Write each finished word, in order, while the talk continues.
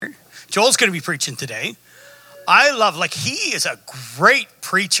Joel's going to be preaching today. I love, he is a great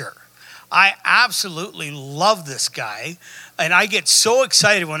preacher. I absolutely love this guy. And I get so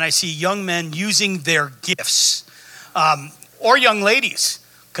excited when I see young men using their gifts, or young ladies,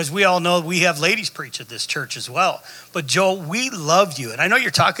 because we all know we have ladies preach at this church as well. But Joel, we love you. And I know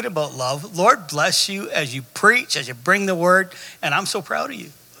you're talking about love. Lord bless you as you preach, as you bring the word. And I'm so proud of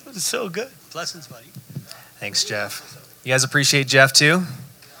you. It's so good. Blessings, buddy. Thanks, Jeff. You guys appreciate Jeff too?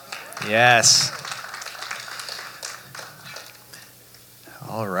 Yes.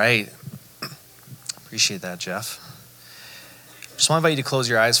 All right. Appreciate that, Jeff. Just want to invite you to close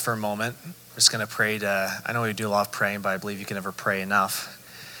your eyes for a moment. We're just going to pray I know we do a lot of praying, but I believe you can never pray enough.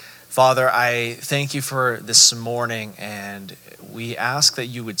 Father, I thank you for this morning, and we ask that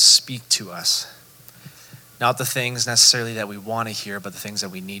you would speak to us. Not the things necessarily that we want to hear, but the things that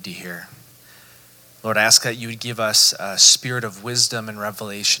we need to hear. Lord, I ask that you would give us a spirit of wisdom and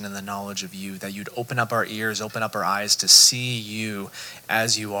revelation and the knowledge of you, that you'd open up our ears, open up our eyes to see you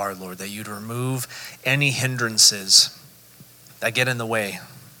as you are, Lord, that you'd remove any hindrances that get in the way,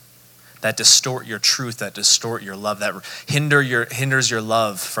 that distort your truth, that distort your love, that hinders your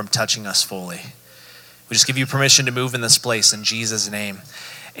love from touching us fully. We just give you permission to move in this place in Jesus' name.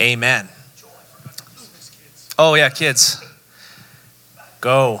 Amen. Oh yeah, kids.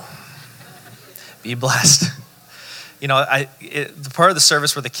 Go. Be blessed. You know, the part of the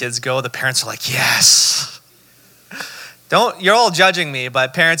service where the kids go, the parents are like, yes. You're all judging me,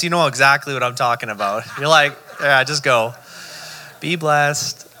 but parents, you know exactly what I'm talking about. You're like, yeah, just go. Be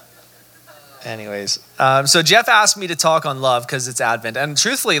blessed. Anyways, so Jeff asked me to talk on love because it's Advent. And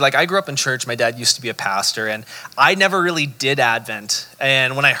truthfully, I grew up in church. My dad used to be a pastor, and I never really did Advent.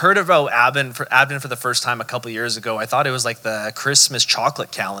 And when I heard about Advent for the first time a couple years ago, I thought it was like the Christmas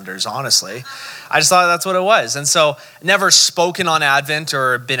chocolate calendars, honestly. I just thought that's what it was. And so never spoken on Advent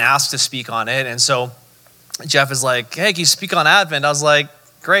or been asked to speak on it. And so Jeff is like, hey, can you speak on Advent? I was like,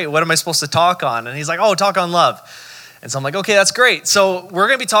 great, what am I supposed to talk on? And he's like, oh, talk on love. And so I'm like, okay, that's great. So we're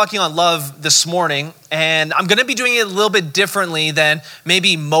going to be talking on love this morning, and I'm going to be doing it a little bit differently than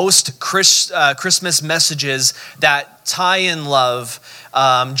maybe most Christmas messages that tie in love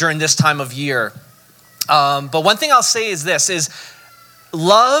during this time of year. But one thing I'll say is this, is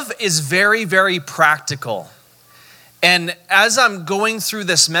love is very, very practical. And as I'm going through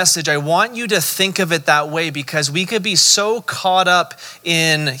this message, I want you to think of it that way, because we could be so caught up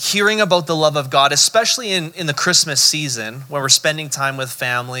in hearing about the love of God, especially in the Christmas season where we're spending time with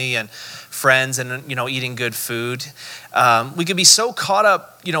family and friends and, eating good food. We could be so caught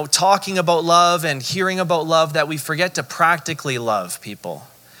up, talking about love and hearing about love that we forget to practically love people.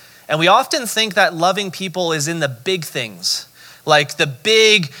 And we often think that loving people is in the big things, like the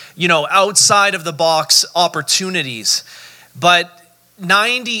big, outside of the box opportunities. But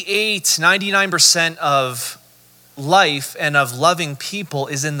 99% of life and of loving people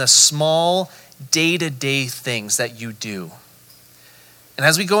is in the small day-to-day things that you do. And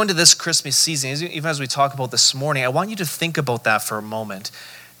as we go into this Christmas season, even as we talk about this morning, I want you to think about that for a moment.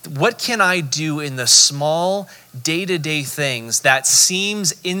 What can I do in the small day-to-day things that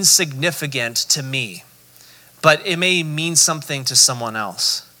seems insignificant to me, but it may mean something to someone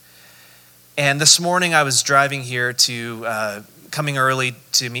else? And this morning I was driving here coming early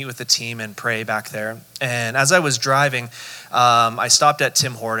to meet with the team and pray back there. And as I was driving, I stopped at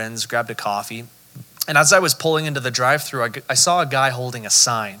Tim Hortons, grabbed a coffee. And as I was pulling into the drive-thru, I saw a guy holding a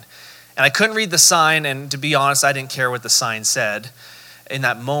sign. And I couldn't read the sign, and to be honest, I didn't care what the sign said in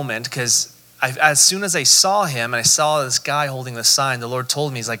that moment, because as soon as I saw him and I saw this guy holding the sign, the Lord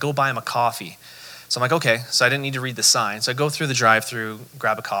told me, he's like, go buy him a coffee. So I'm like, okay. So I didn't need to read the sign. So I go through the drive-thru,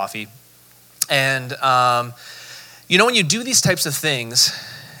 grab a coffee. And, when you do these types of things,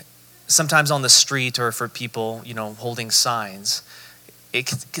 sometimes on the street or for people, holding signs,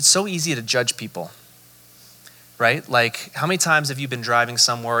 it's so easy to judge people, right? Like, how many times have you been driving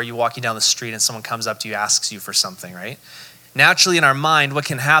somewhere, or you walking down the street and someone comes up to you, asks you for something, right? Naturally, in our mind, what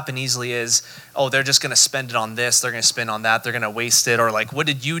can happen easily is, oh, they're just going to spend it on this, they're going to spend on that, they're going to waste it, or like, what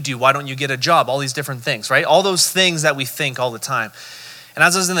did you do? Why don't you get a job? All these different things, right? All those things that we think all the time. And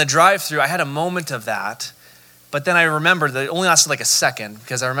as I was in the drive-thru, I had a moment of that, but then I remembered that it only lasted like a second,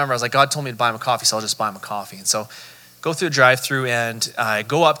 because I remember I was like, God told me to buy him a coffee, so I'll just buy him a coffee. And so go through the drive-thru, and I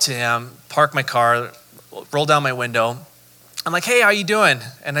go up to him, park my car, roll down my window. I'm like, hey, how you doing?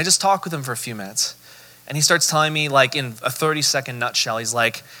 And I just talk with him for a few minutes. And he starts telling me, like, in a 30-second nutshell, he's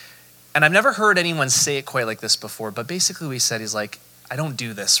like, and I've never heard anyone say it quite like this before, but basically what he said, he's like, I don't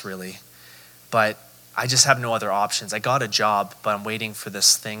do this really, but I just have no other options. I got a job, but I'm waiting for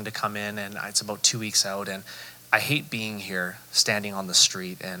this thing to come in, and it's about 2 weeks out, and I hate being here, standing on the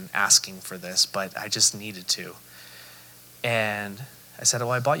street and asking for this, but I just needed to. And I said,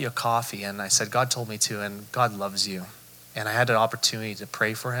 I bought you a coffee. And I said, God told me to, and God loves you. And I had an opportunity to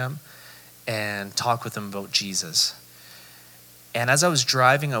pray for him and talk with him about Jesus. And as I was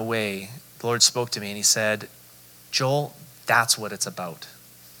driving away, the Lord spoke to me and he said, Joel, that's what it's about.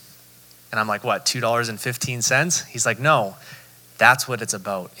 And I'm like, what, $2.15? He's like, no, that's what it's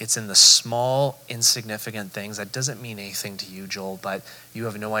about. It's in the small, insignificant things. That doesn't mean anything to you, Joel, but you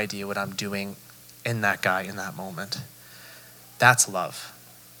have no idea what I'm doing in that guy in that moment. That's love.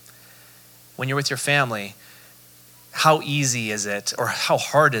 When you're with your family, how easy is it, or how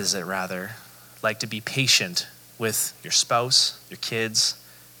hard is it rather, like to be patient with your spouse, your kids,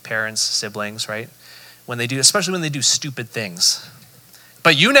 parents, siblings, right? Especially when they do stupid things.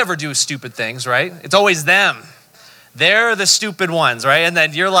 But you never do stupid things, right? It's always them. They're the stupid ones, right? And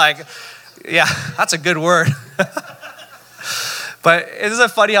then you're like, yeah, that's a good word. But isn't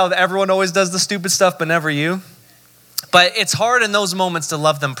it funny how everyone always does the stupid stuff, but never you? But it's hard in those moments to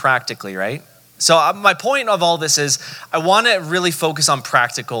love them practically, right? So my point of all this is I want to really focus on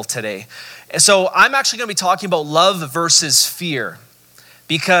practical today. So I'm actually going to be talking about love versus fear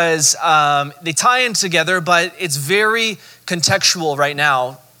because they tie in together, but it's very contextual right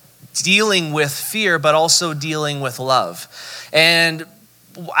now, dealing with fear, but also dealing with love. And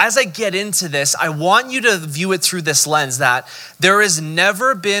as I get into this, I want you to view it through this lens that there has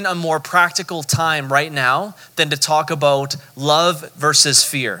never been a more practical time right now than to talk about love versus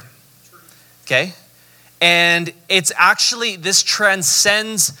fear. Okay? And it's actually, this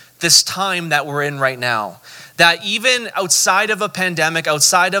transcends this time that we're in right now. That even outside of a pandemic,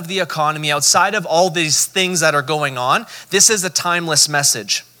 outside of the economy, outside of all these things that are going on, this is a timeless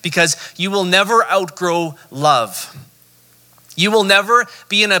message because you will never outgrow love. You will never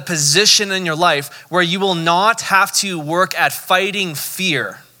be in a position in your life where you will not have to work at fighting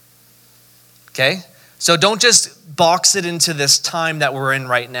fear. Okay? So don't just box it into this time that we're in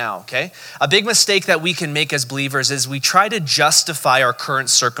right now, okay? A big mistake that we can make as believers is we try to justify our current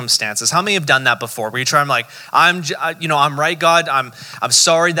circumstances. How many have done that before? Where you try, I'm right, God. I'm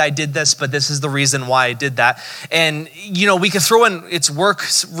sorry that I did this, but this is the reason why I did that. And, we can throw in, it's work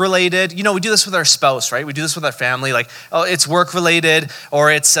related. We do this with our spouse, right? We do this with our family. Like, oh, it's work related,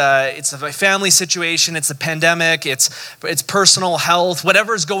 or it's a family situation. It's a pandemic. It's personal health,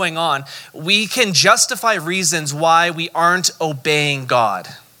 whatever's going on. We can justify reasons why we aren't obeying God.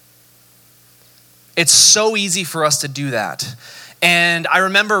 It's so easy for us to do that. And I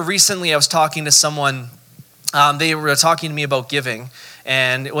remember recently I was talking to someone, they were talking to me about giving,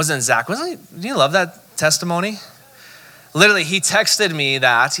 and it wasn't Zach. Do you love that testimony? Literally, he texted me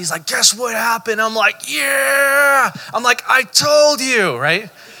that. He's like, guess what happened? I'm like, yeah. I'm like, I told you, right?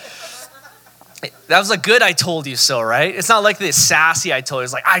 That was a good I told you so, right? It's not like this sassy I told you.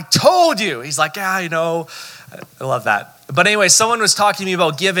 It's like, I told you. He's like, yeah, I love that. But anyway, someone was talking to me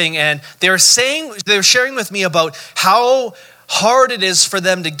about giving, and they were sharing with me about how hard it is for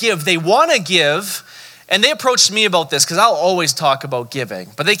them to give. They want to give, and they approached me about this because I'll always talk about giving.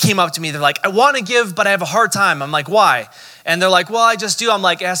 But they came up to me, they're like, I want to give, but I have a hard time. I'm like, why? And they're like, well, I just do. I'm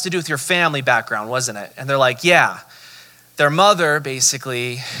like, it has to do with your family background, wasn't it? And they're like, yeah. Their mother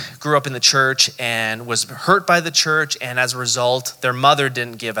basically grew up in the church and was hurt by the church, and as a result, their mother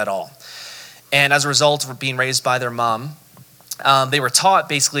didn't give at all. And as a result of being raised by their mom, they were taught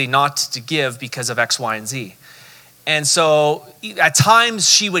basically not to give because of X, Y, and Z. And so at times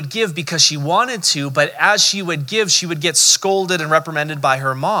she would give because she wanted to, but as she would give, she would get scolded and reprimanded by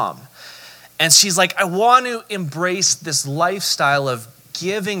her mom. And she's like, I want to embrace this lifestyle of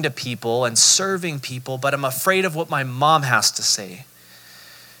giving to people and serving people, but I'm afraid of what my mom has to say.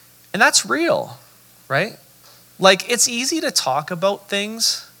 And that's real, right? Like, it's easy to talk about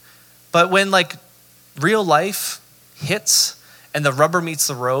things, but when real life hits and the rubber meets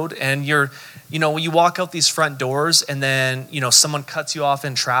the road and you walk out these front doors and then, someone cuts you off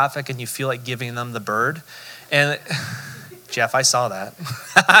in traffic and you feel like giving them the bird. And Jeff, I saw that.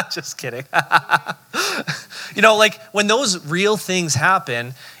 Just kidding. When those real things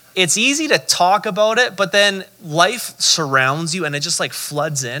happen, it's easy to talk about it, but then life surrounds you and it just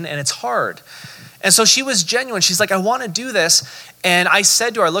floods in and it's hard. And so she was genuine. She's like, I want to do this. And I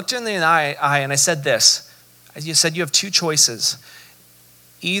said to her, I looked her in the eye and I said this. You said you have two choices.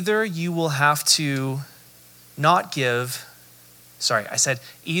 Either you will have to not give. I said,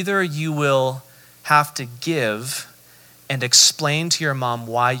 either you will have to give and explain to your mom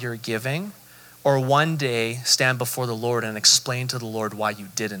why you're giving, or one day stand before the Lord and explain to the Lord why you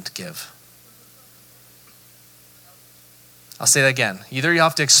didn't give. I'll say that again. Either you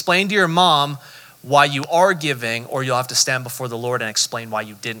have to explain to your mom why you are giving, or you'll have to stand before the Lord and explain why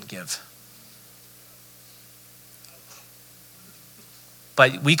you didn't give.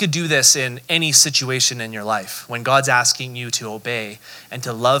 But we could do this in any situation in your life. When God's asking you to obey and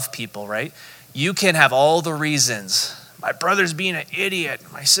to love people, right? You can have all the reasons. My brother's being an idiot.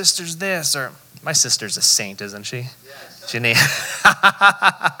 My sister's this, or my sister's a saint, isn't she? Yes. Janine.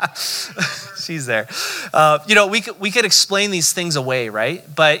 She's there. We could explain these things away, right?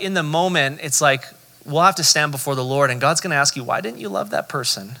 But in the moment, it's like we'll have to stand before the Lord, and God's going to ask you, why didn't you love that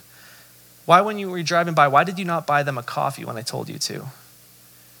person? Why, when you were driving by, why did you not buy them a coffee when I told you to?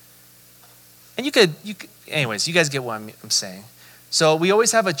 And you could, anyways, you guys get what I'm saying. So we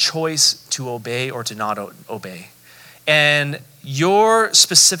always have a choice to obey or to not obey. And your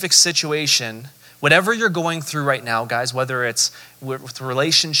specific situation, whatever you're going through right now, guys, whether it's with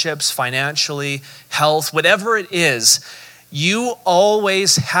relationships, financially, health, whatever it is, you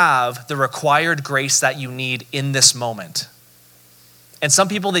always have the required grace that you need in this moment. And some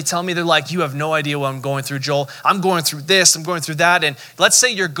people, they tell me, they're like, you have no idea what I'm going through, Joel. I'm going through this, I'm going through that. And let's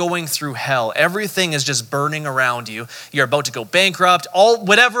say you're going through hell. Everything is just burning around you. You're about to go bankrupt,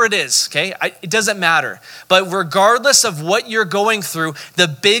 whatever it is, okay? It doesn't matter. But regardless of what you're going through, the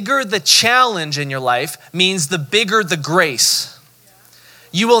bigger the challenge in your life means the bigger the grace.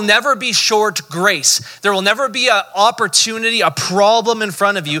 You will never be short grace. There will never be an opportunity, a problem in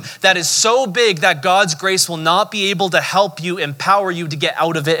front of you that is so big that God's grace will not be able to help you, empower you to get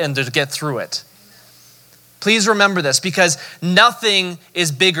out of it and to get through it. Please remember this, because nothing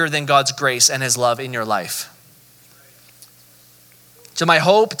is bigger than God's grace and his love in your life. So my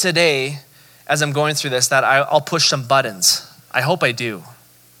hope today, as I'm going through this, that I'll push some buttons. I hope I do.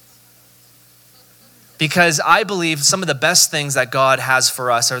 Because I believe some of the best things that God has for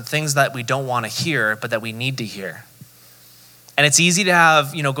us are things that we don't want to hear, but that we need to hear. And it's easy to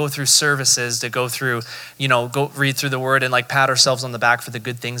have, go through services, to go through, go read through the word and like pat ourselves on the back for the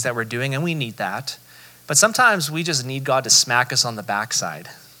good things that we're doing, and we need that. But sometimes we just need God to smack us on the backside.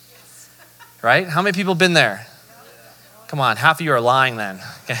 Right? How many people have been there? Come on, half of you are lying then.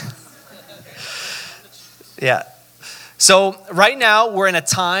 Okay. Yeah. So right now, we're in a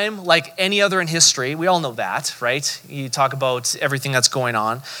time like any other in history. We all know that, right? You talk about everything that's going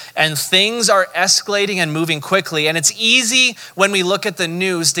on. And things are escalating and moving quickly. And it's easy when we look at the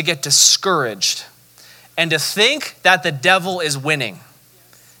news to get discouraged and to think that the devil is winning.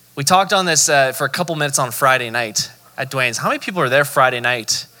 We talked on this for a couple minutes on Friday night at Dwayne's. How many people are there Friday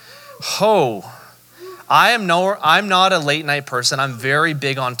night? I'm not a late night person. I'm very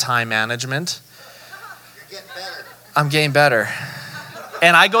big on time management. You're getting better. I'm getting better.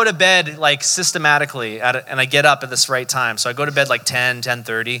 And I go to bed like systematically and I get up at this right time. So I go to bed like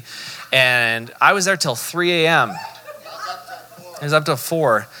 10:30, and I was there till 3 a.m. It was up to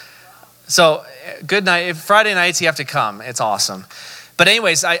 4. So good night. If Friday nights you have to come. It's awesome. But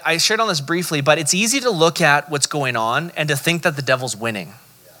anyways, I shared on this briefly, but it's easy to look at what's going on and to think that the devil's winning.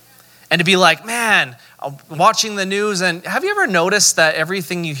 And to be like, man, I'm watching the news, and have you ever noticed that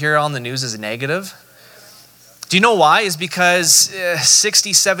everything you hear on the news is negative? Do you know why? It's because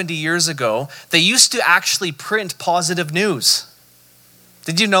 60, 70 years ago, they used to actually print positive news.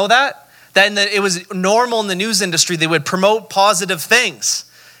 Did you know that? It was normal in the news industry. They would promote positive things.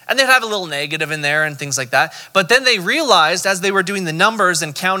 And they'd have a little negative in there and things like that. But then they realized, as they were doing the numbers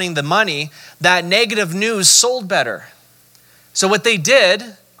and counting the money, that negative news sold better. So what they did,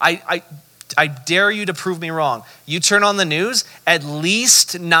 I dare you to prove me wrong. You turn on the news, at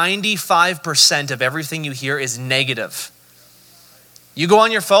least 95% of everything you hear is negative. You go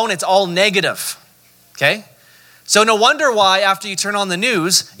on your phone, it's all negative, okay? So no wonder why after you turn on the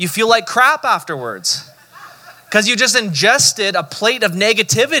news, you feel like crap afterwards. Because you just ingested a plate of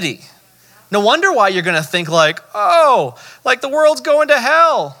negativity. No wonder why you're going to think like the world's going to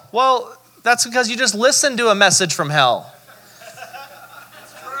hell. Well, that's because you just listened to a message from hell.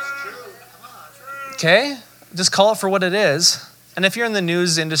 Okay, just call it for what it is. And if you're in the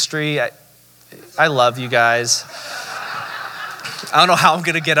news industry, I love you guys. I don't know how I'm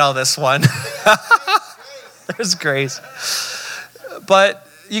going to get out of this one. There's grace. But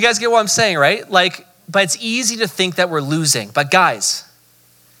you guys get what I'm saying, right? But it's easy to think that we're losing. But guys,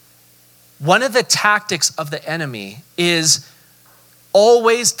 one of the tactics of the enemy is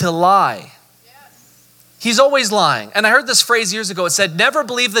always to lie. He's always lying. And I heard this phrase years ago. It said, never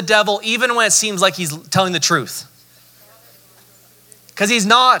believe the devil even when it seems like he's telling the truth. Because he's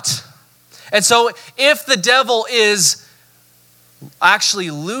not. And so if the devil is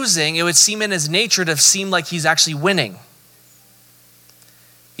actually losing, it would seem in his nature to seem like he's actually winning.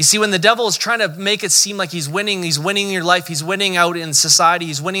 You see, when the devil is trying to make it seem like he's winning in your life, he's winning out in society,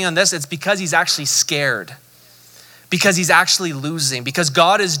 he's winning on this, it's because he's actually scared. Because he's actually losing. Because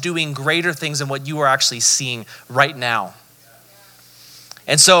God is doing greater things than what you are actually seeing right now.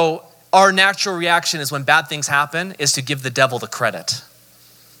 And so our natural reaction is when bad things happen is to give the devil the credit.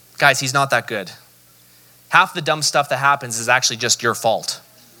 Guys, he's not that good. Half the dumb stuff that happens is actually just your fault.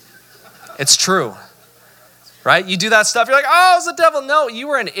 It's true. Right? You do that stuff, you're like, oh, it's the devil. No, you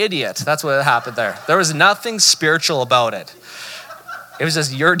were an idiot. That's what happened there. There was nothing spiritual about it. It was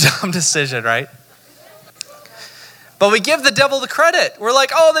just your dumb decision, right? But we give the devil the credit. We're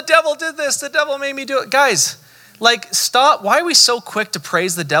like, oh, the devil did this. The devil made me do it. Guys, like, stop. Why are we so quick to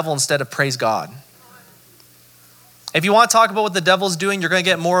praise the devil instead of praise God? If you want to talk about what the devil's doing, you're going to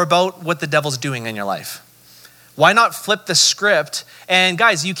get more about what the devil's doing in your life. Why not flip the script? And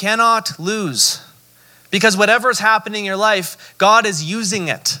guys, you cannot lose. Because whatever is happening in your life, God is using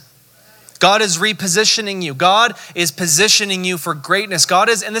it. God is repositioning you. God is positioning you for greatness.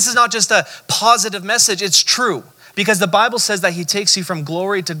 And this is not just a positive message, it's true. Because the Bible says that he takes you from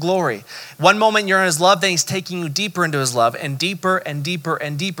glory to glory. One moment you're in his love, then he's taking you deeper into his love and deeper and deeper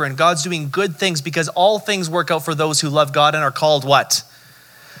and deeper. And God's doing good things because all things work out for those who love God and are called what?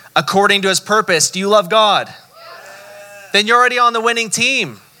 According to his purpose. Do you love God? Yes. Then you're already on the winning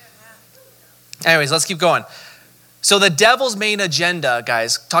team. Anyways, let's keep going. So the devil's main agenda,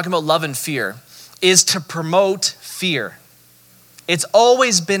 guys, talking about love and fear, is to promote fear. It's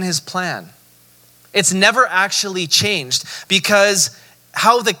always been his plan. It's never actually changed because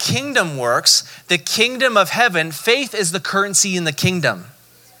how the kingdom works, the kingdom of heaven, faith is the currency in the kingdom.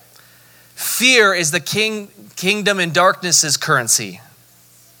 Fear is the kingdom and darkness's currency.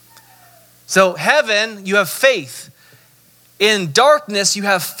 So heaven, you have faith. In darkness, you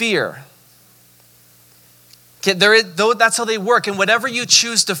have fear. Okay, that's how they work. And whatever you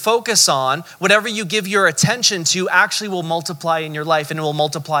choose to focus on, whatever you give your attention to, actually will multiply in your life and it will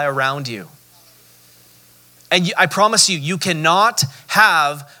multiply around you. And I promise you, you cannot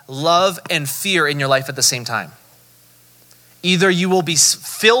have love and fear in your life at the same time. Either you will be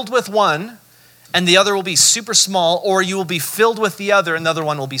filled with one and the other will be super small, or you will be filled with the other and the other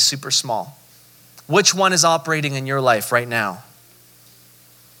one will be super small. Which one is operating in your life right now?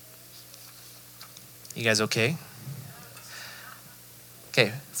 You guys okay?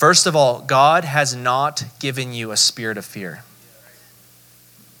 Okay, first of all, God has not given you a spirit of fear.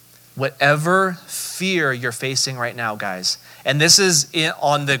 Whatever fear you're facing right now, guys, and this is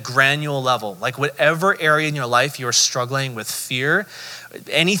on the granular level, like whatever area in your life you're struggling with fear,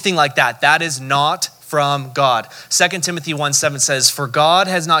 anything like that, that is not from God. 2 Timothy 1:7 says, for God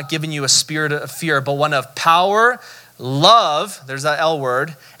has not given you a spirit of fear, but one of power, love, there's that L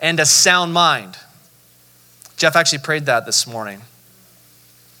word, and a sound mind. Jeff actually prayed that this morning.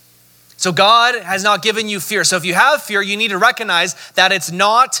 So God has not given you fear. So if you have fear, you need to recognize that it's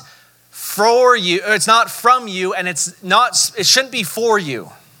not for you, or it's not from you, and it shouldn't be for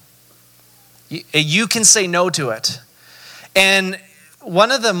you. You can say no to it. And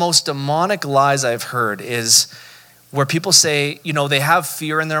one of the most demonic lies I've heard is where people say, they have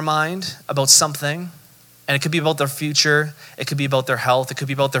fear in their mind about something, and it could be about their future, it could be about their health, it could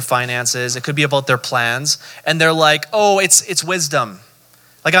be about their finances, it could be about their plans, and they're like, oh, it's wisdom.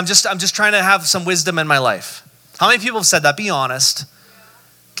 Like I'm just trying to have some wisdom in my life. How many people have said that? Be honest.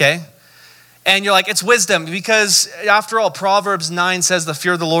 Okay? And you're like, it's wisdom, because after all, Proverbs 9 says the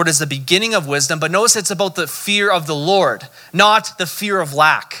fear of the Lord is the beginning of wisdom, but notice it's about the fear of the Lord, not the fear of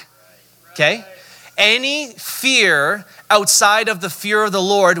lack. Okay? Any fear outside of the fear of the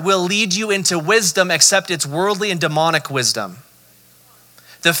Lord will lead you into wisdom, except it's worldly and demonic wisdom.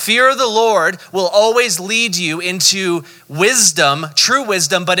 The fear of the Lord will always lead you into wisdom, true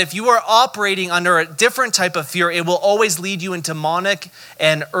wisdom, but if you are operating under a different type of fear, it will always lead you into demonic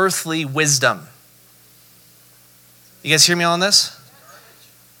and earthly wisdom. You guys hear me on this?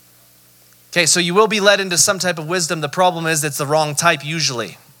 Okay, so you will be led into some type of wisdom. The problem is it's the wrong type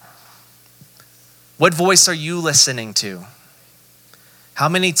usually. What voice are you listening to? How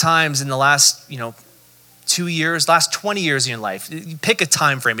many times in the last, 2 years, last 20 years in your life, you pick a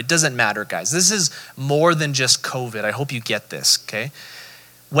time frame. It doesn't matter, guys. This is more than just COVID. I hope you get this, okay?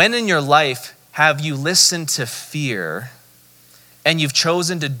 When in your life have you listened to fear and you've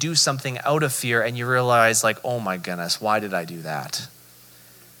chosen to do something out of fear and you realize like, oh my goodness, why did I do that?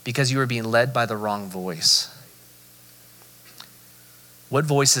 Because you were being led by the wrong voice. What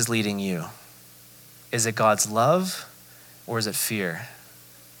voice is leading you? Is it God's love or is it fear?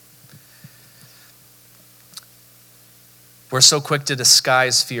 We're so quick to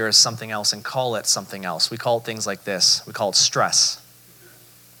disguise fear as something else and call it something else. We call it things like this. We call it stress.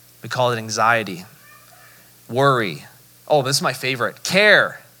 We call it anxiety, worry. Oh, this is my favorite.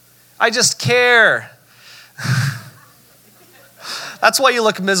 Care. I just care. That's why you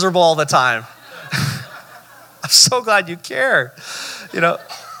look miserable all the time. I'm so glad you care.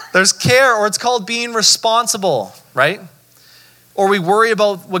 There's care, or it's called being responsible, right? Or we worry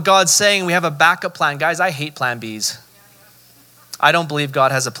about what God's saying. We have a backup plan. Guys, I hate plan Bs. I don't believe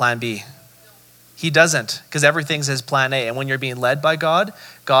God has a plan B. He doesn't, because everything's his plan A. And when you're being led by God,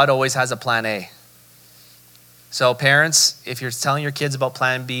 God always has a plan A. So parents, if you're telling your kids about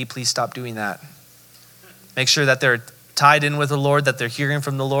plan B, please stop doing that. Make sure that they're tied in with the Lord, that they're hearing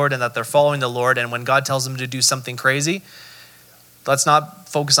from the Lord, and that they're following the Lord. And when God tells them to do something crazy, let's not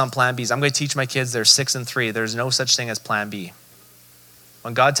focus on plan Bs. I'm going to teach my kids, they're 6 and 3. There's no such thing as plan B.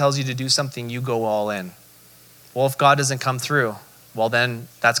 When God tells you to do something, you go all in. Well, if God doesn't come through, well then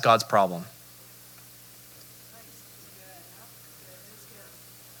that's God's problem.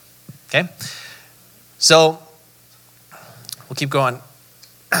 Okay? So, we'll keep going.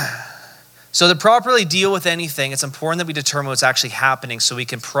 So to properly deal with anything, it's important that we determine what's actually happening so we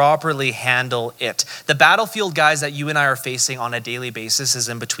can properly handle it. The battlefield, guys, that you and I are facing on a daily basis is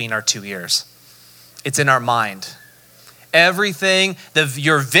in between our 2 ears. It's in our mind. Everything,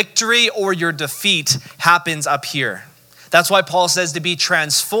 your victory or your defeat happens up here. That's why Paul says to be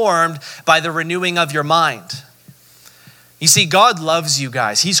transformed by the renewing of your mind. You see, God loves you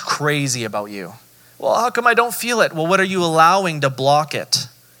guys. He's crazy about you. Well, how come I don't feel it? Well, what are you allowing to block it?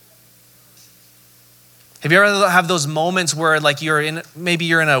 Have you ever have those moments where like maybe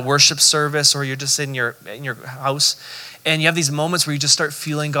you're in a worship service or you're just in your house and you have these moments where you just start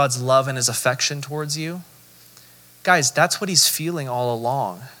feeling God's love and his affection towards you? Guys, that's what he's feeling all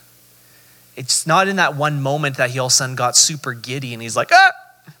along. It's not in that one moment that he all of a sudden got super giddy and he's like,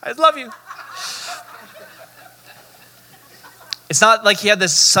 I love you. It's not like he had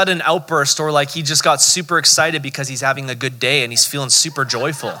this sudden outburst or like he just got super excited because he's having a good day and he's feeling super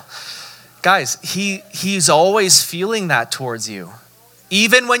joyful. Guys, he's always feeling that towards you.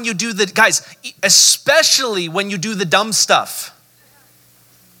 Even when you do especially when you do the dumb stuff.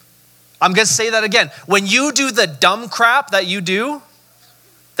 I'm going to say that again. When you do the dumb crap that you do,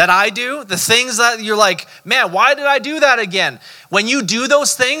 that I do, the things that you're like, man, why did I do that again? When you do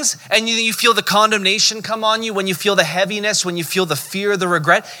those things and you feel the condemnation come on you, when you feel the heaviness, when you feel the fear, the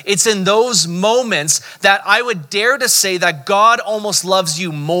regret, it's in those moments that I would dare to say that God almost loves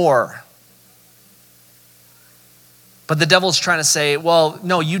you more. But the devil's trying to say, well,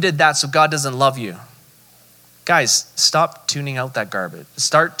 no, you did that, so God doesn't love you. Guys, stop tuning out that garbage.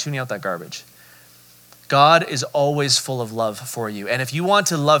 Start tuning out that garbage. God is always full of love for you. And if you want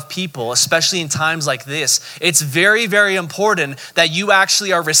to love people, especially in times like this, it's very, very important that you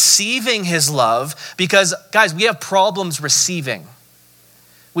actually are receiving his love because, guys, we have problems receiving.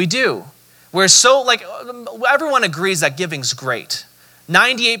 We do. We're so, everyone agrees that giving's great.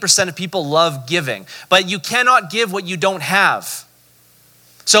 98% of people love giving, but you cannot give what you don't have.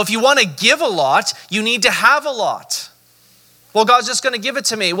 So if you want to give a lot, you need to have a lot. Well, God's just going to give it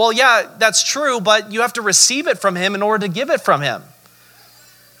to me. Well, yeah, that's true, but you have to receive it from him in order to give it from him.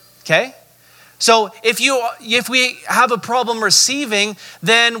 Okay? So if we have a problem receiving,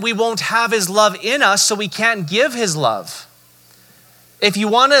 then we won't have his love in us, so we can't give his love. If you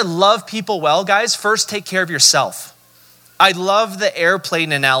want to love people well, guys, first take care of yourself. I love the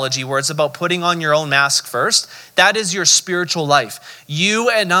airplane analogy where it's about putting on your own mask first. That is your spiritual life.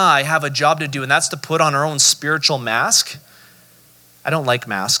 You and I have a job to do, and that's to put on our own spiritual mask. I don't like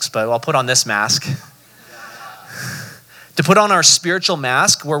masks, but I'll put on this mask. To put on our spiritual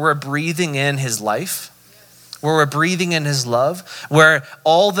mask where we're breathing in his life, where we're breathing in his love, where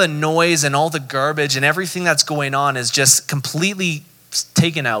all the noise and all the garbage and everything that's going on is just completely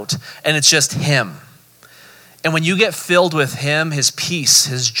taken out, and it's just him. And when you get filled with him, his peace,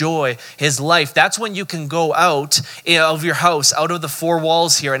 his joy, his life, that's when you can go out of your house, out of the four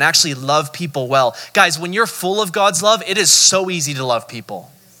walls here and actually love people well. Guys, when you're full of God's love, it is so easy to love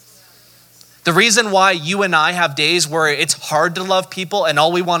people. The reason why you and I have days where it's hard to love people and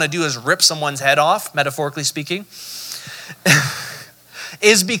all we want to do is rip someone's head off, metaphorically speaking,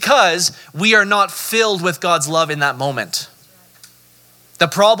 is because we are not filled with God's love in that moment. The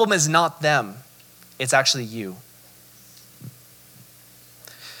problem is not them. It's actually you.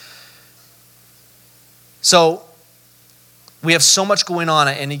 So we have so much going on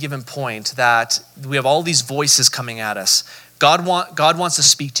at any given point that we have all these voices coming at us. God wants to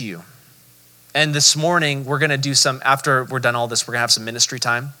speak to you. And this morning, we're going to do after we're done all this, we're going to have some ministry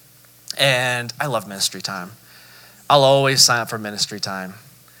time. And I love ministry time. I'll always sign up for ministry time.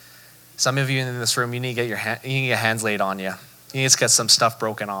 Some of you in this room, you need to get your hands laid on you. You need to get some stuff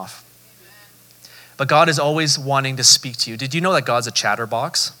broken off. But God is always wanting to speak to you. Did you know that God's a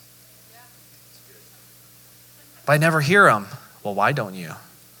chatterbox? But I never hear him. Well, why don't you?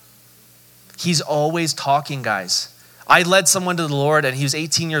 He's always talking, guys. I led someone to the Lord and he was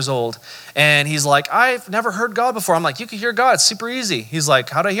 18 years old. And he's like, I've never heard God before. I'm like, you can hear God. It's super easy. He's like,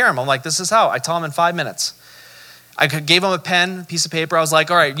 how do I hear him? I'm like, this is how. I tell him in 5 minutes. I gave him a pen, piece of paper. I was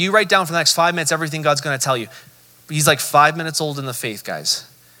like, all right, you write down for the next 5 minutes everything God's going to tell you. He's like 5 minutes old in the faith, guys.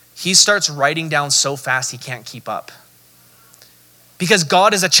 He starts writing down so fast he can't keep up. Because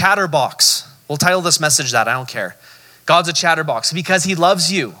God is a chatterbox. We'll title this message that. I don't care. God's a chatterbox because he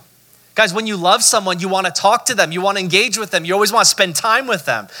loves you. Guys, when you love someone, you want to talk to them. You want to engage with them. You always want to spend time with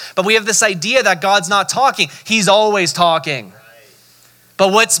them. But we have this idea that God's not talking. He's always talking.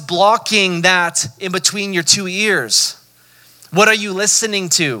 But what's blocking that in between your two ears? What are you listening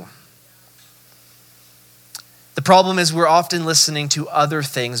to? The problem is we're often listening to other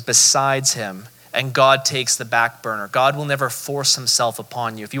things besides him, and God takes the back burner. God will never force himself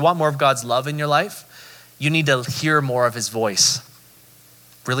upon you. If you want more of God's love in your life, you need to hear more of his voice.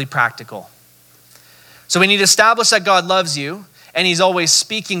 Really practical. So we need to establish that God loves you and he's always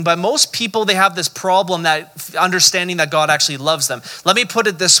speaking, but most people, they have this problem that understanding that God actually loves them. Let me put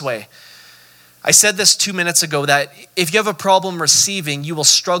it this way. I said this 2 minutes ago that if you have a problem receiving, you will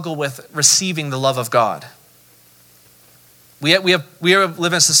struggle with receiving the love of God. We live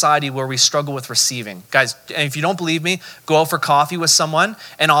in a society where we struggle with receiving. Guys, and if you don't believe me, go out for coffee with someone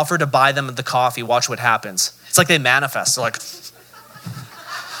and offer to buy them the coffee. Watch what happens. It's like they manifest. They're like, it's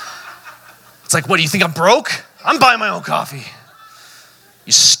like, what, do you think I'm broke? I'm buying my own coffee.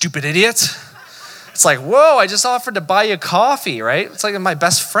 You stupid idiot. It's like, whoa, I just offered to buy you coffee, right? It's like my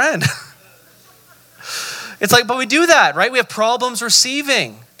best friend. It's like, but we do that, right? We have problems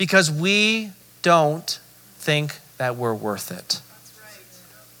receiving because we don't think that we're worth it.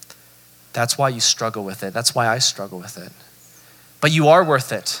 That's why you struggle with it. That's why I struggle with it. But you are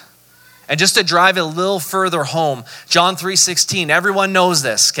worth it. And just to drive it a little further home, John 3:16, everyone knows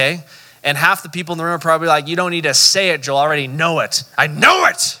this, okay? And half the people in the room are probably like, you don't need to say it, Joel, I already know it. I know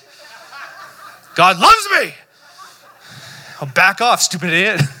it. God loves me. Oh, back off, stupid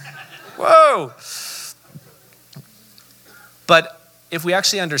idiot. Whoa. But if we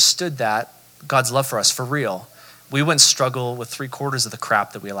actually understood that, God's love for us, for real, we wouldn't struggle with 3/4 of the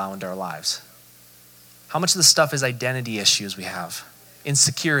crap that we allow into our lives. How much of the stuff is identity issues we have?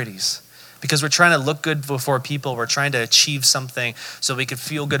 Insecurities. Because we're trying to look good before people. We're trying to achieve something so we could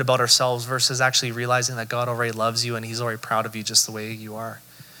feel good about ourselves versus actually realizing that God already loves you and he's already proud of you just the way you are.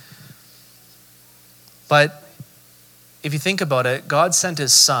 But if you think about it, God sent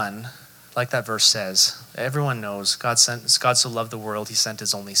his son, like that verse says. Everyone knows God so loved the world, he sent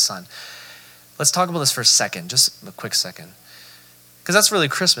his only son. Let's talk about this for a second, just a quick second. Because that's really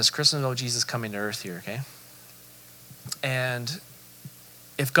Christmas. Christmas is about Jesus coming to earth here, okay? And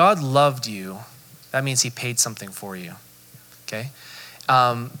if God loved you, that means he paid something for you, okay?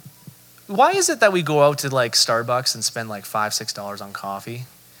 Why is it that we go out to like Starbucks and spend like $5, $6 on coffee?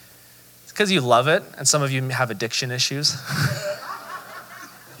 It's because you love it, and some of you have addiction issues.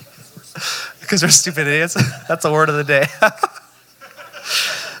 Because we're stupid idiots. That's the word of the day.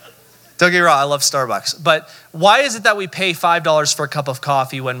 Don't get me wrong, I love Starbucks. But why is it that we pay $5 for a cup of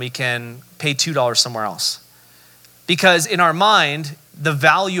coffee when we can pay $2 somewhere else? Because in our mind, the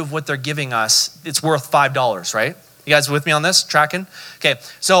value of what they're giving us, it's worth $5, right? You guys with me on this? Tracking? Okay,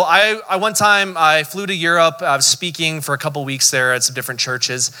 so I one time, I flew to Europe. I was speaking for a couple weeks there at some different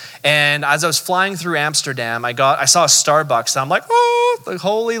churches. And as I was flying through Amsterdam, I saw a Starbucks. And I'm like, oh, the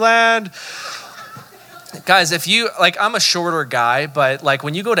Holy Land. Guys, if you, like, I'm a shorter guy, but like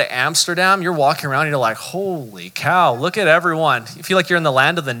when you go to Amsterdam, you're walking around and you're like, holy cow, look at everyone. You feel like you're in the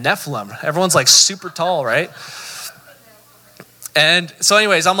land of the Nephilim. Everyone's like super tall, right? And so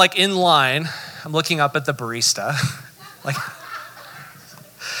anyways, I'm like in line. I'm looking up at the barista.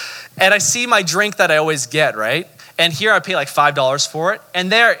 And I see my drink that I always get, right? And here I pay like $5 for it.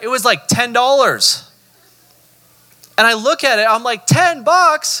 And there, it was like $10. And I look at it, I'm like,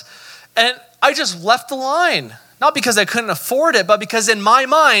 $10? And I just left the line. Not because I couldn't afford it, but because in my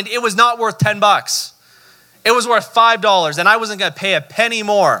mind, it was not worth $10. It was worth $5, and I wasn't going to pay a penny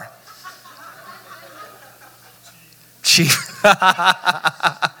more. Cheap.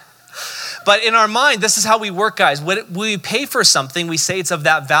 But in our mind, this is how we work, guys. When we pay for something, we say it's of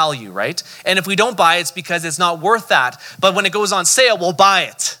that value, right? And if we don't buy it, it's because it's not worth that. But when it goes on sale, we'll buy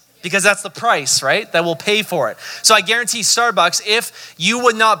it. Because that's the price, right? That we'll pay for it. So I guarantee Starbucks, if you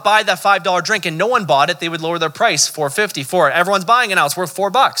would not buy that $5 drink and no one bought it, they would lower their price, $4.50 for it. Everyone's buying it now, it's worth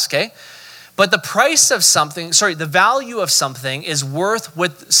 $4, okay? But the price of something, the value of something is worth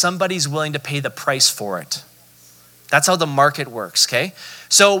what somebody's willing to pay the price for it. That's how the market works, okay?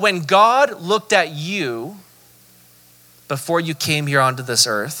 So when God looked at you before you came here onto this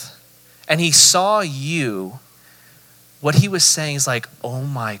earth, and he saw you, what he was saying is like, oh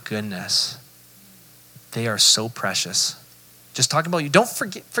my goodness, they are so precious. Just talking about you. Don't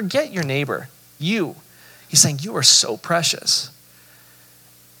forget your neighbor, you. He's saying you are so precious.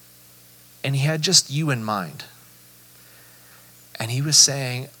 And he had just you in mind. And he was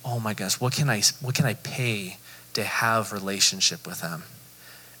saying, oh my gosh, what can I pay to have relationship with him?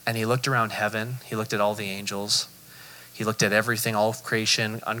 And he looked around heaven. He looked at all the angels. He looked at everything, all of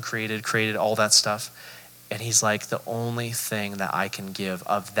creation, uncreated, created, all that stuff. And he's like, the only thing that I can give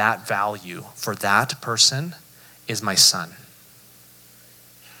of that value for that person is my son.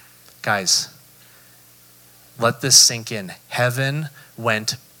 Guys, let this sink in. Heaven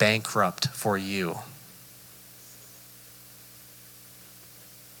went bankrupt for you.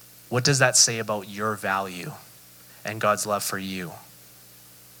 What does that say about your value and God's love for you?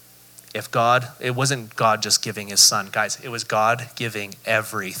 It wasn't God just giving his son. Guys, it was God giving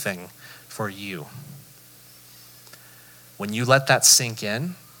everything for you. When you let that sink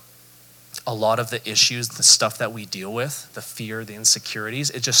in, a lot of the issues, the stuff that we deal with, the fear, the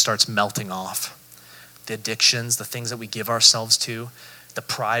insecurities, it just starts melting off. The addictions, the things that we give ourselves to, the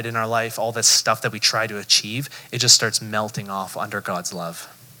pride in our life, all this stuff that we try to achieve, it just starts melting off under God's love.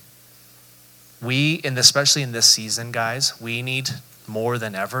 Especially in this season, guys, we need more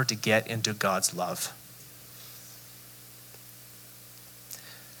than ever to get into God's love.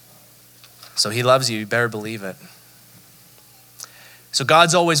 So he loves you better believe it. So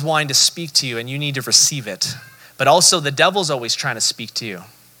God's always wanting to speak to you, and you need to receive it. But also the devil's always trying to speak to you.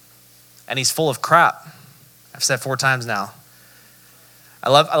 And he's full of crap. I've said 4 times now. I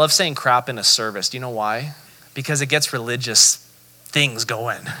love saying crap in a service. Do you know why? Because it gets religious things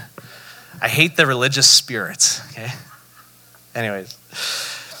going. I hate the religious spirits, okay? Anyways,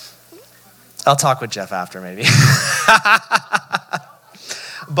 I'll talk with Jeff after maybe.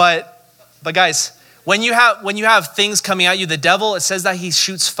 But guys, when you have things coming at you, the devil, it says that he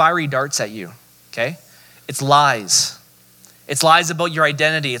shoots fiery darts at you, okay? It's lies. It's lies about your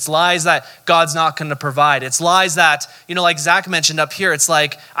identity. It's lies that God's not going to provide. It's lies that, like Zach mentioned up here, it's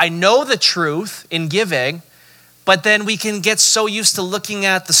like, I know the truth in giving, but then we can get so used to looking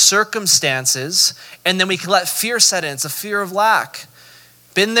at the circumstances, and then we can let fear set in. It's a fear of lack.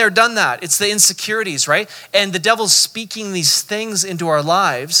 Been there, done that. It's the insecurities, right? And the devil's speaking these things into our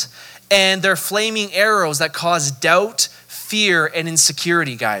lives, and they're flaming arrows that cause doubt, fear, and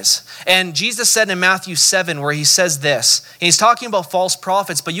insecurity, guys. And Jesus said in Matthew 7, where he says this, and he's talking about false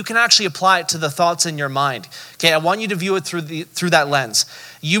prophets, but you can actually apply it to the thoughts in your mind. Okay, I want you to view it through that lens.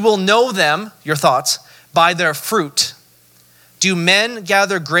 You will know them, your thoughts, by their fruit. Do men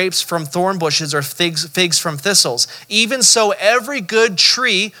gather grapes from thorn bushes or figs from thistles? Even so, every good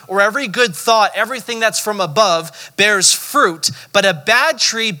tree or every good thought, everything that's from above bears fruit, but a bad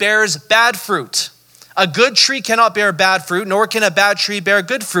tree bears bad fruit. A good tree cannot bear bad fruit, nor can a bad tree bear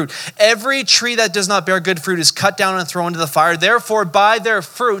good fruit. Every tree that does not bear good fruit is cut down and thrown into the fire. Therefore, by their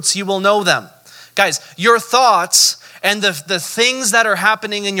fruits you will know them. Guys, your thoughts and the things that are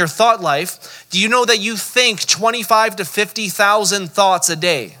happening in your thought life, do you know that you think 25 to 50,000 thoughts a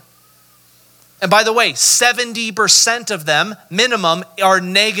day? And by the way, 70% of them, minimum, are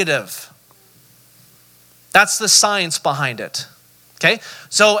negative. That's the science behind it. Okay?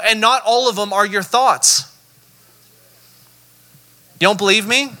 So, and not all of them are your thoughts. You don't believe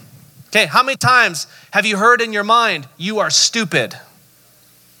me? Okay, how many times have you heard in your mind, you are stupid?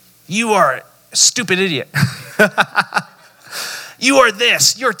 You are a stupid idiot. You are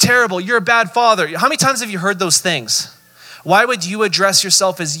this, you're terrible, you're a bad father. How many times have you heard those things? Why would you address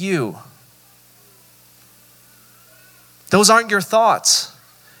yourself as you? Those aren't your thoughts.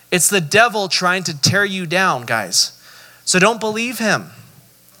 It's the devil trying to tear you down, guys. So don't believe him.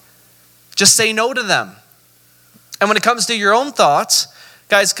 Just say no to them. And when it comes to your own thoughts,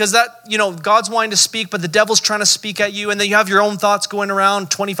 guys, because that, God's wanting to speak, but the devil's trying to speak at you, and then you have your own thoughts going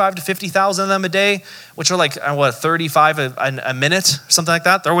around, 25 to 50,000 of them a day, which are like, 35 a minute, or something like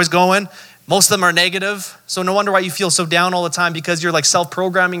that. They're always going. Most of them are negative. So no wonder why you feel so down all the time, because you're like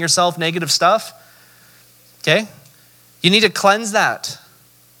self-programming yourself, negative stuff. Okay? You need to cleanse that.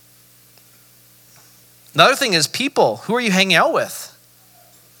 Another thing is people. Who are you hanging out with?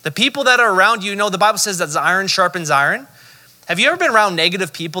 The people that are around you, the Bible says that iron sharpens iron. Have you ever been around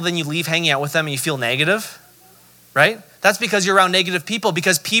negative people, then you leave hanging out with them and you feel negative? Right? That's because you're around negative people,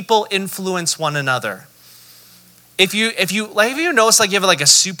 because people influence one another. If you like, have you noticed like you have like a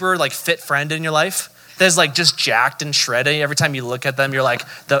super like fit friend in your life that's like just jacked and shredded? Every time you look at them, you're like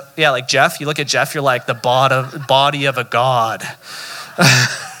like Jeff. You look at Jeff, you're like the body of a god.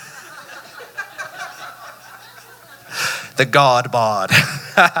 The God bod.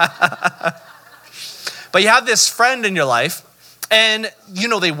 But you have this friend in your life, and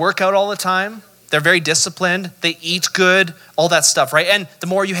they work out all the time. They're very disciplined. They eat good, all that stuff, right? And the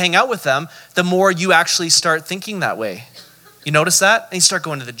more you hang out with them, the more you actually start thinking that way. You notice that? And you start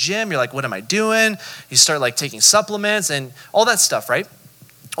going to the gym. You're like, what am I doing? You start like taking supplements and all that stuff, right?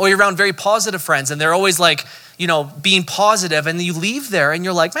 Or you're around very positive friends, and they're always like, being positive, and you leave there and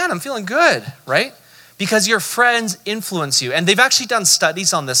you're like, man, I'm feeling good, right? Because your friends influence you. And they've actually done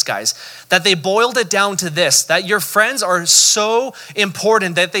studies on this, guys, that they boiled it down to this, that your friends are so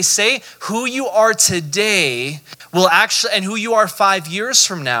important that they say who you are today will actually, and who you are 5 years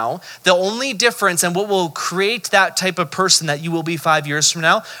from now, the only difference and what will create that type of person that you will be 5 years from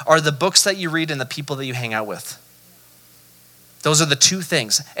now are the books that you read and the people that you hang out with. Those are the two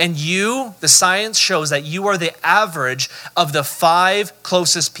things. And the science shows that you are the average of the 5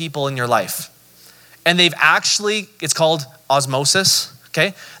 closest people in your life. And they've actually, it's called osmosis,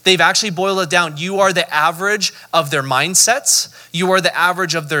 okay? They've actually boiled it down. You are the average of their mindsets. You are the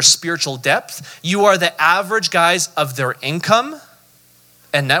average of their spiritual depth. You are the average, guys, of their income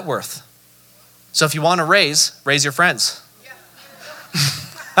and net worth. So if you want to raise your friends.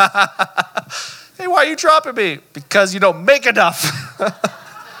 Hey, why are you dropping me? Because you don't make enough.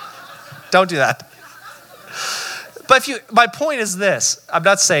 Don't do that. But my point is this. I'm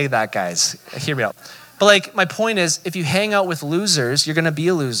not saying that, guys. Hear me out. But my point is, if you hang out with losers, you're going to be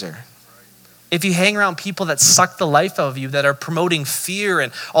a loser. If you hang around people that suck the life out of you, that are promoting fear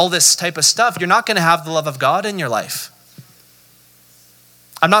and all this type of stuff, you're not going to have the love of God in your life.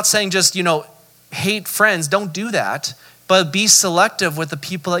 I'm not saying just, hate friends. Don't do that. But be selective with the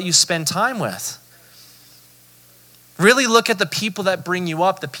people that you spend time with. Really look at the people that bring you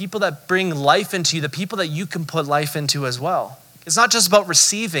up, the people that bring life into you, the people that you can put life into as well. It's not just about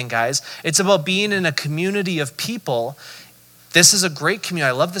receiving, guys. It's about being in a community of people. This is a great community.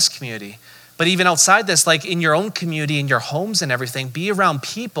 I love this community. But even outside this, like in your own community, in your homes and everything, be around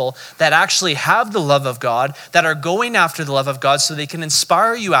people that actually have the love of God, that are going after the love of God so they can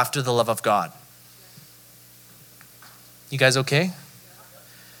inspire you after the love of God. You guys okay?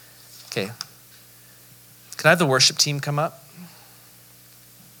 Okay. Can I have the worship team come up?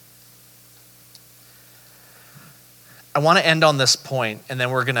 I want to end on this point, and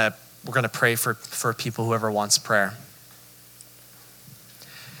then we're gonna pray for people, whoever wants prayer.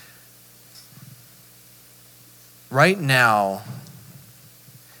 Right now,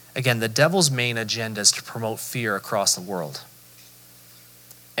 again, the devil's main agenda is to promote fear across the world.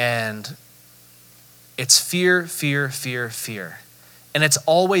 And it's fear, fear, fear, fear. And it's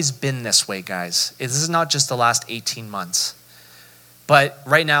always been this way, guys. This is not just the last 18 months. But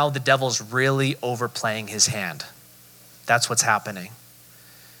right now, the devil's really overplaying his hand. That's what's happening.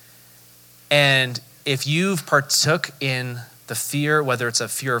 And if you've partook in the fear, whether it's a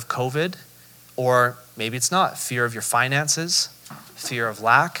fear of COVID, or maybe it's not, fear of your finances, fear of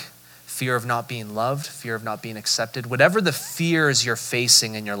lack, fear of not being loved, fear of not being accepted, whatever the fears you're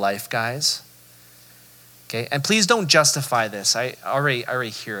facing in your life, guys, okay, and please don't justify this. I already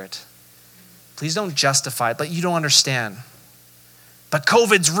hear it. Please don't justify it, but you don't understand. But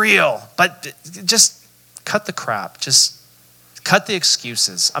COVID's real. But just cut the crap. Just cut the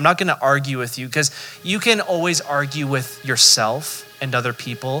excuses. I'm not going to argue with you because you can always argue with yourself and other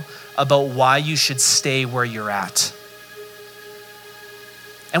people about why you should stay where you're at.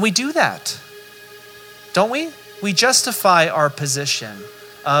 And we do that, don't we? We justify our position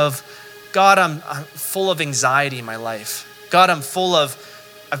of, God, I'm full of anxiety in my life. God, I'm full of,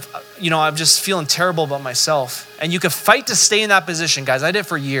 I'm just feeling terrible about myself. And you can fight to stay in that position, guys. I did it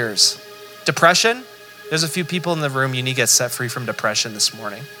for years. Depression, there's a few people in the room, you need to get set free from depression this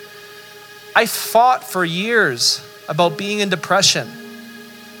morning. I fought for years about being in depression.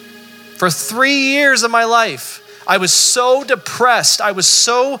 For 3 years of my life, I was so depressed. I was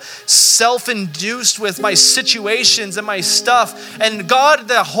so self-induced with my situations and my stuff. And God,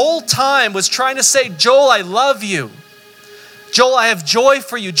 the whole time, was trying to say, Joel, I love you. Joel, I have joy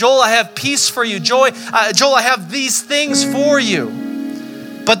for you. Joel, I have peace for you. Joel, I have these things for you.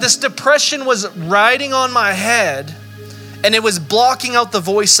 But this depression was riding on my head, and it was blocking out the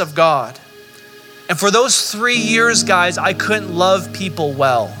voice of God. And for those 3 years, guys, I couldn't love people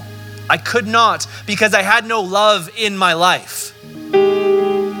well. I could not, because I had no love in my life.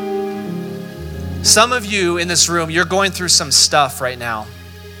 Some of you in this room, you're going through some stuff right now.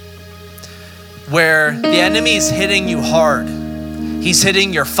 where the enemy is hitting you hard. He's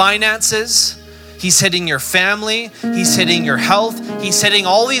hitting your finances. He's hitting your family. He's hitting your health. He's hitting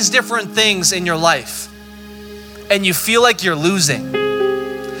all these different things in your life. And you feel like you're losing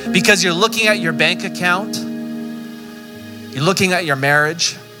because you're looking at your bank account. You're looking at your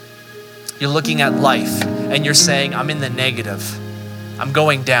marriage. You're looking at life and you're saying, I'm in the negative. I'm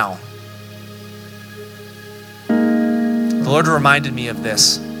going down. The Lord reminded me of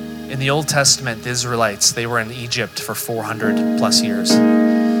this. In the Old Testament, the Israelites, they were in Egypt for 400 plus years.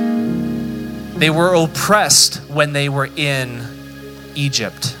 They were oppressed when they were in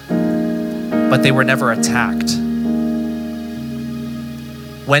Egypt, but they were never attacked.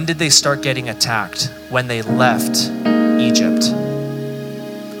 When did they start getting attacked? When they left Egypt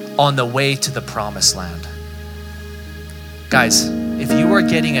on the way to the promised land. Guys, if you are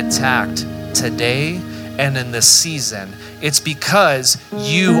getting attacked today and in this season, it's because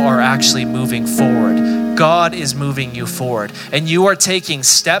you are actually moving forward. God is moving you forward. And you are taking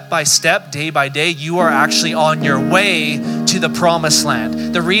step by step, day by day, you are actually on your way to the promised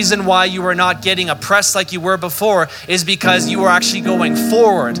land. The reason why you are not getting oppressed like you were before is because you are actually going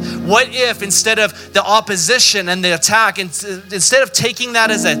forward. What if instead of the opposition and the attack, instead of taking that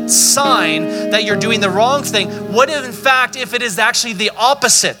as a sign that you're doing the wrong thing, what if in fact, if it is actually the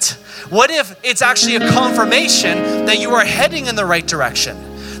opposite? What if it's actually a confirmation that you are heading in the right direction?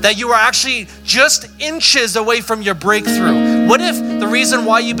 That you are actually just inches away from your breakthrough? What if the reason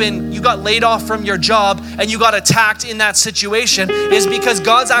why you got laid off from your job and you got attacked in that situation is because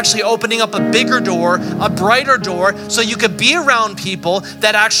God's actually opening up a bigger door, a brighter door, so you could be around people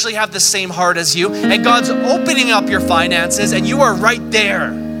that actually have the same heart as you, and God's opening up your finances and you are right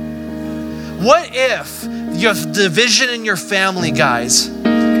there? What if you have division in your family, guys?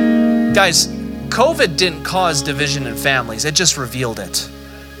 Guys, COVID didn't cause division in families. It just revealed it.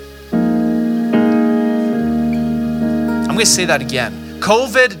 I'm going to say that again.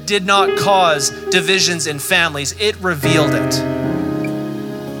 COVID did not cause divisions in families. It revealed it.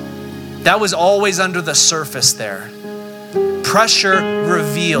 That was always under the surface there. Pressure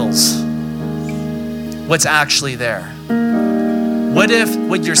reveals what's actually there. What if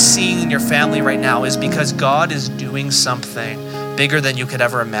what you're seeing in your family right now is because God is doing something bigger than you could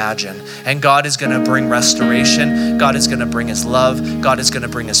ever imagine. And God is going to bring restoration. God is going to bring his love. God is going to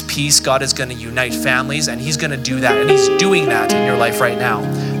bring his peace. God is going to unite families, and he's going to do that. And he's doing that in your life right now.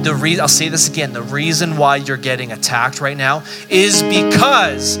 I'll say this again. The reason why you're getting attacked right now is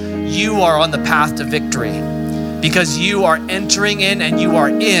because you are on the path to victory. Because you are entering in and you are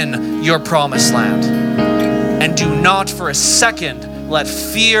in your promised land. And do not for a second let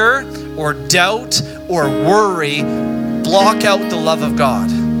fear or doubt or worry block out the love of God,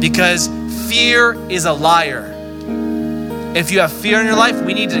 because fear is a liar. If you have fear in your life,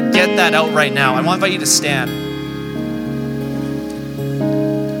 we need to get that out right now. I want to invite you to stand.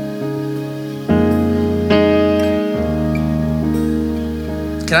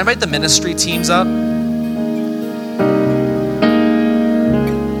 Can I invite the ministry teams up?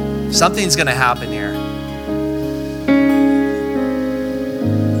 Something's going to happen here.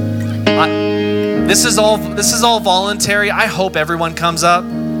 This is all voluntary. I hope everyone comes up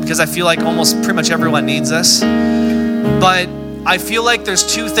because I feel like almost pretty much everyone needs this. But I feel like there's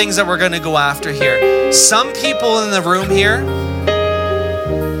two things that we're going to go after here. Some people in the room here,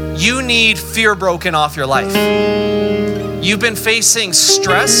 you need fear broken off your life. You've been facing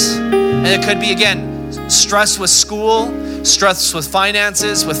stress, and it could be, again, stress with school, stress with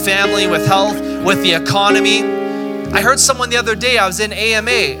finances, with family, with health, with the economy. I heard someone the other day, I was in AMA,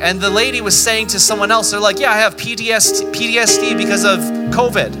 and the lady was saying to someone else, they're like, yeah, I have PTSD because of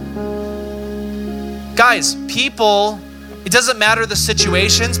COVID. Guys, people, it doesn't matter the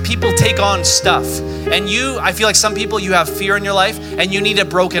situations, people take on stuff. And I feel like some people, you have fear in your life and you need it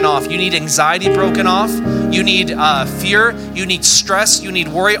broken off. You need anxiety broken off. You need fear. You need stress. You need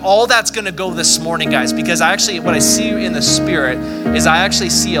worry. All that's going to go this morning, guys, because what I see in the spirit is I actually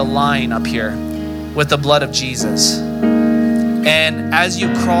see a line up here with the blood of Jesus. And as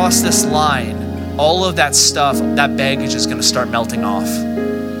you cross this line, all of that stuff, that baggage is going to start melting off.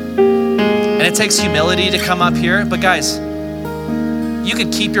 And it takes humility to come up here. But guys, you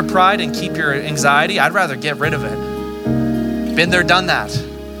could keep your pride and keep your anxiety. I'd rather get rid of it. Been there, done that.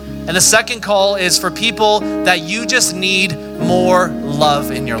 And the second call is for people that you just need more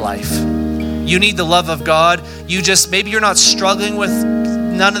love in your life. You need the love of God. Maybe you're not struggling with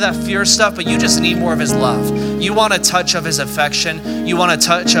none of that fear stuff, but you just need more of his love. You want a touch of his affection. You want a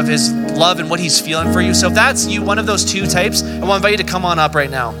touch of his love and what he's feeling for you. So if that's you, one of those two types, I want to invite you to come on up right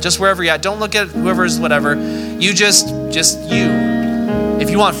now. Just wherever you're at. Don't look at whoever's whatever. You just you. If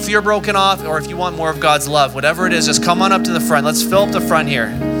you want fear broken off, or if you want more of God's love, whatever it is, just come on up to the front. Let's fill up the front here.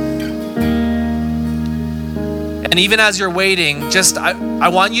 And even as you're waiting, I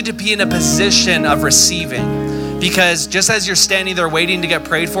want you to be in a position of receiving, because just as you're standing there waiting to get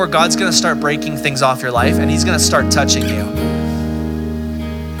prayed for, God's going to start breaking things off your life, and he's going to start touching you.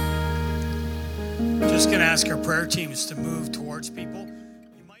 Just going to ask our prayer teams to move towards people.